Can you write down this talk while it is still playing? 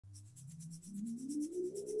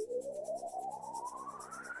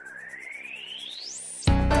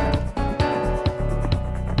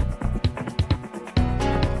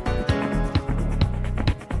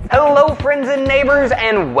friends and neighbors,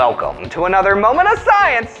 and welcome to another moment of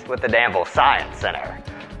science with the Danville Science Center.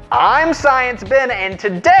 I'm Science Ben, and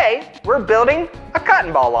today we're building a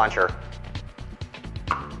cotton ball launcher.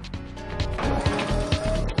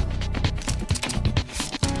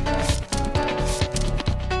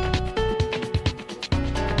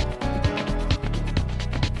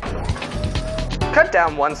 Cut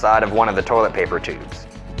down one side of one of the toilet paper tubes.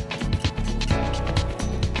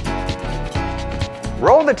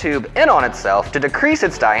 Roll the tube in on itself to decrease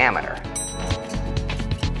its diameter.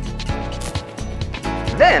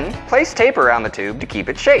 Then, place tape around the tube to keep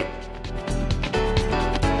its shape.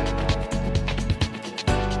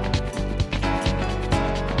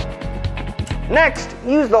 Next,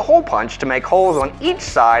 use the hole punch to make holes on each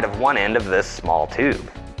side of one end of this small tube.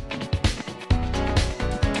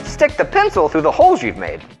 Stick the pencil through the holes you've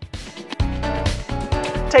made.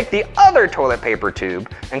 Take the other toilet paper tube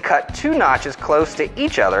and cut 2 notches close to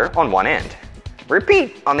each other on one end.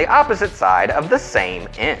 Repeat on the opposite side of the same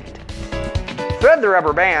end. Thread the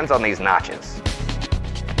rubber bands on these notches.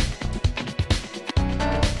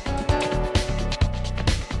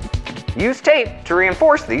 Use tape to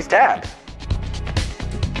reinforce these tabs.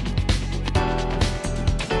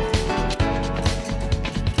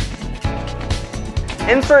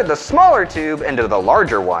 Insert the smaller tube into the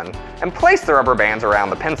larger one and place the rubber bands around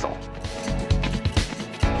the pencil.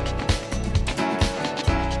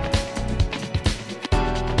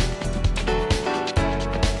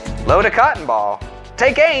 Load a cotton ball,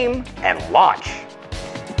 take aim, and launch.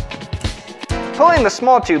 Pulling the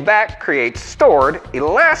small tube back creates stored,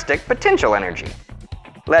 elastic potential energy.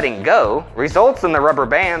 Letting go results in the rubber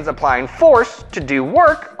bands applying force to do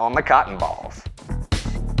work on the cotton balls.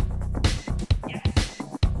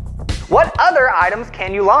 What other items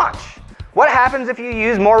can you launch? What happens if you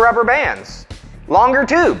use more rubber bands? Longer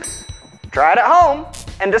tubes? Try it at home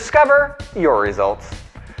and discover your results.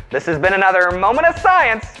 This has been another Moment of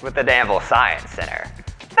Science with the Danville Science Center.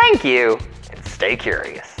 Thank you, and stay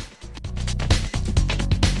curious.